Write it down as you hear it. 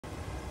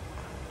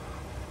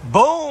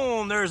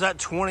Boom! There's that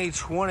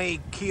 2020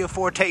 Kia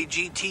Forte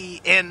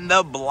GT in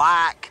the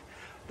black.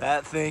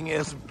 That thing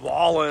is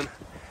balling.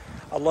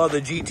 I love the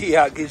GT,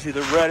 how it gives you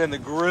the red in the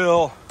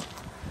grill.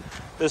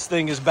 This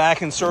thing is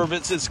back in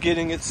service. It's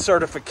getting its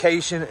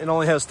certification. It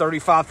only has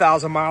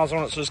 35,000 miles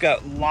on it, so it's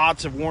got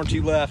lots of warranty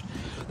left.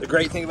 The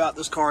great thing about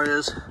this car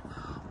is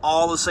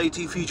all the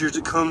safety features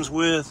it comes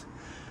with.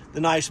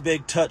 The nice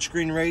big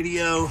touchscreen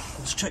radio.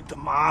 Let's check the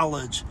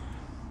mileage.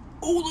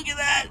 Oh, look at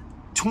that.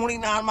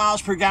 29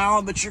 miles per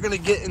gallon, but you're gonna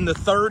get in the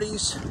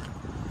 30s,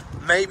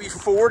 maybe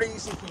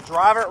 40s if you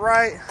drive it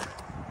right.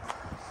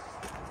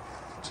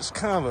 Just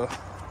kind of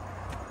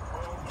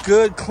a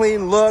good,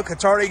 clean look.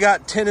 It's already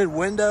got tinted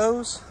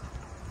windows.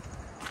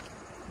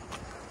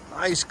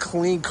 Nice,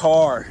 clean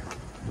car.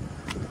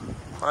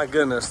 My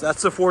goodness,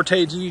 that's the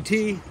Forte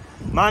GT.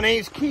 My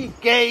name's Keith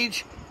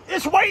Gage.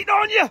 It's waiting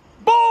on you.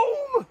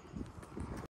 Boom!